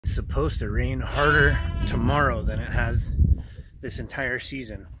it's supposed to rain harder tomorrow than it has this entire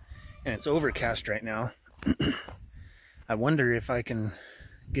season, and it's overcast right now. I wonder if I can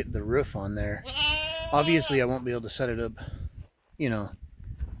get the roof on there. Obviously I won't be able to set it up, you know,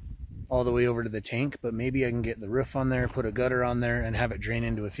 all the way over to the tank, but maybe I can get the roof on there, put a gutter on there, and have it drain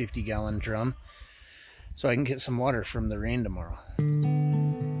into a 50-gallon drum so I can get some water from the rain tomorrow.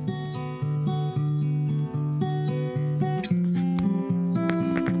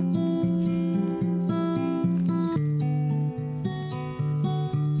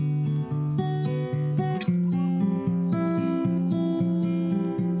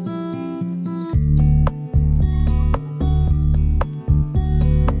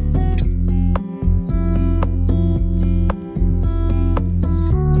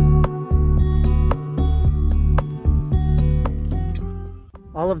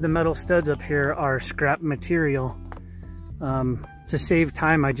 All of the metal studs up here are scrap material. To save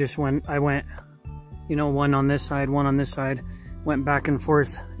time, I went, you know, one on this side, one on this side, went back and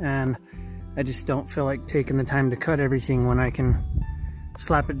forth, and I just don't feel like taking the time to cut everything when I can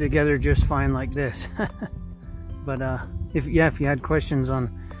slap it together just fine like this. But if you had questions on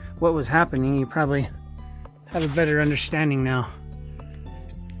what was happening, you probably have a better understanding now.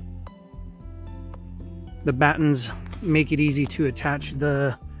 The battens make it easy to attach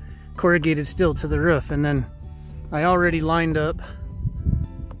the corrugated steel to the roof, and then I already lined up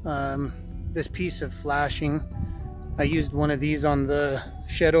this piece of flashing. I used one of these on the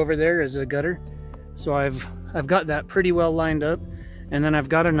shed over there as a gutter, so I've got that pretty well lined up, and then I've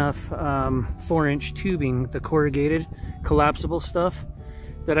got enough 4-inch tubing, the corrugated collapsible stuff,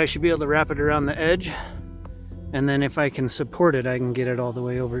 that I should be able to wrap it around the edge, and then if I can support it, I can get it all the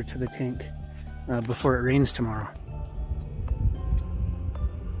way over to the tank before it rains tomorrow.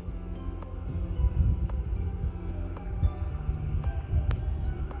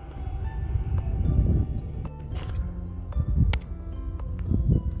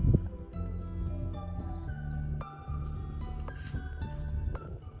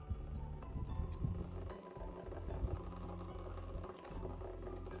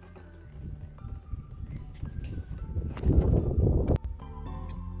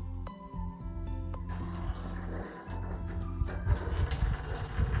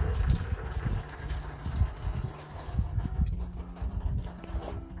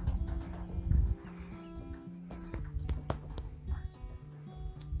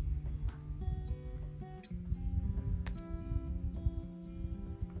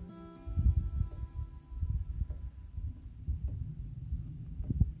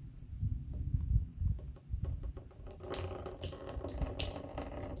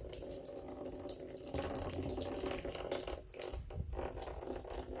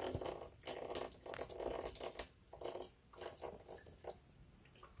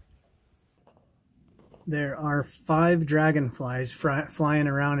 There are 5 dragonflies flying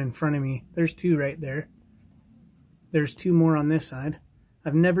around in front of me. There's 2 right there. There's 2 more on this side.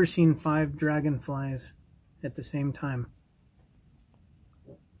 I've never seen 5 dragonflies at the same time.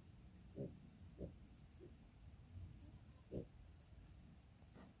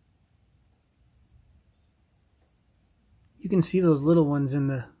 You can see those little ones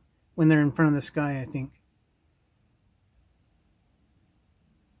when they're in front of the sky, I think.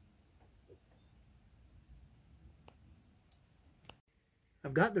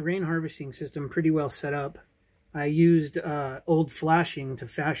 I've got the rain harvesting system pretty well set up. I used old flashing to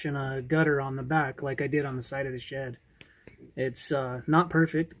fashion a gutter on the back like I did on the side of the shed. It's not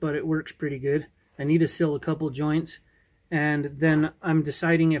perfect, but it works pretty good. I need to seal a couple joints, and then I'm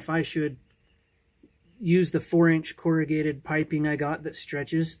deciding if I should use the 4-inch corrugated piping I got that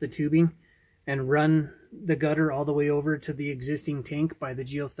stretches the tubing and run the gutter all the way over to the existing tank by the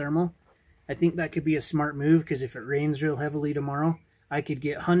geothermal. I think that could be a smart move, because if it rains real heavily tomorrow, I could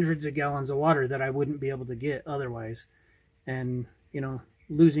get hundreds of gallons of water that I wouldn't be able to get otherwise. And, you know,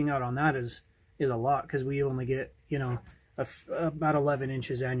 losing out on that is a lot, because we only get, you know, about 11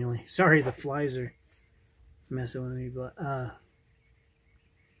 inches annually. Sorry, the flies are messing with me, but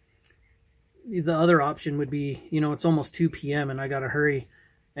the other option would be, you know, it's almost 2 p.m. and I got to hurry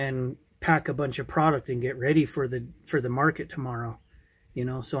and pack a bunch of product and get ready for the market tomorrow. You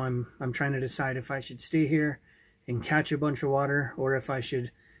know, so I'm trying to decide if I should stay here and catch a bunch of water, or if I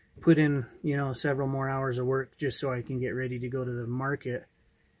should put in, you know, several more hours of work just so I can get ready to go to the market,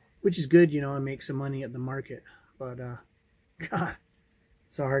 which is good, you know, and make some money at the market. But God,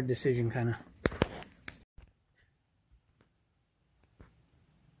 it's a hard decision, kind of.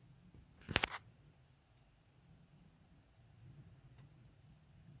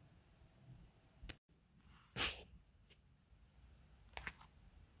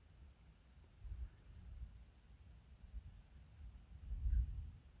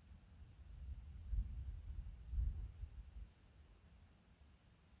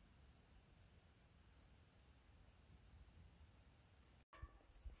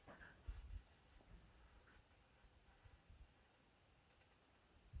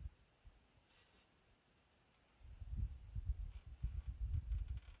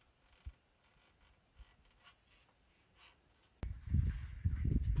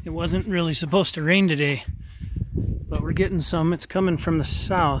 It wasn't really supposed to rain today, but we're getting some. It's coming from the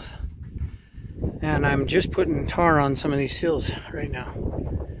south. And I'm just putting tar on some of these sills right now.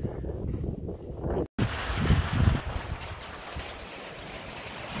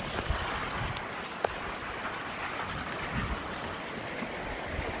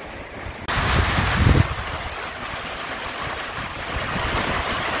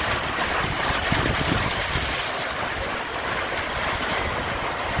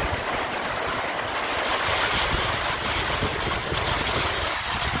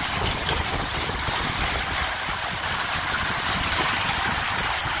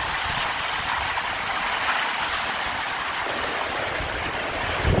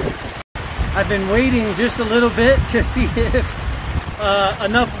 I've been waiting just a little bit to see if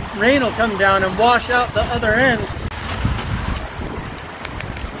enough rain will come down and wash out the other end.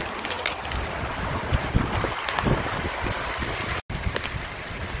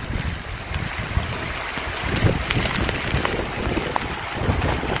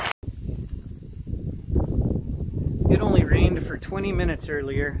 It only rained for 20 minutes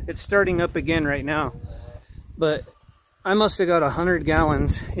earlier. It's starting up again right now, but I must have got 100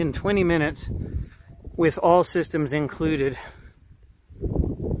 gallons in 20 minutes with all systems included.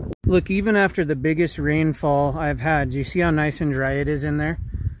 Look, even after the biggest rainfall I've had, do you see how nice and dry it is in there?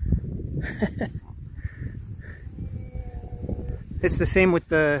 It's the same with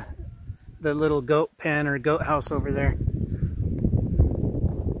the little goat pen or goat house over there.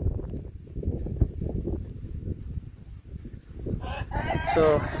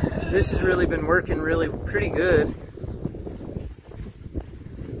 So this has really been working pretty good.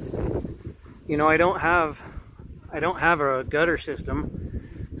 You know, I don't have a gutter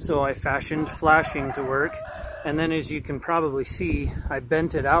system, so I fashioned flashing to work, and then as you can probably see, I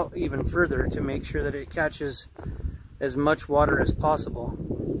bent it out even further to make sure that it catches as much water as possible.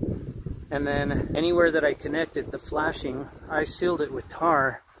 And then anywhere that I connected the flashing, I sealed it with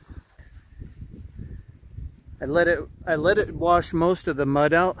tar. I let it wash most of the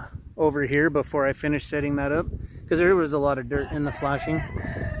mud out over here before I finished setting that up, because there was a lot of dirt in the flashing.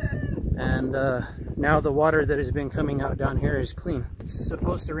 And now the water that has been coming out down here is clean. It's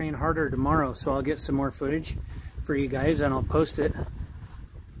supposed to rain harder tomorrow, so I'll get some more footage for you guys and I'll post it.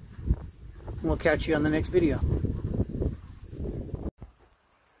 We'll catch you on the next video.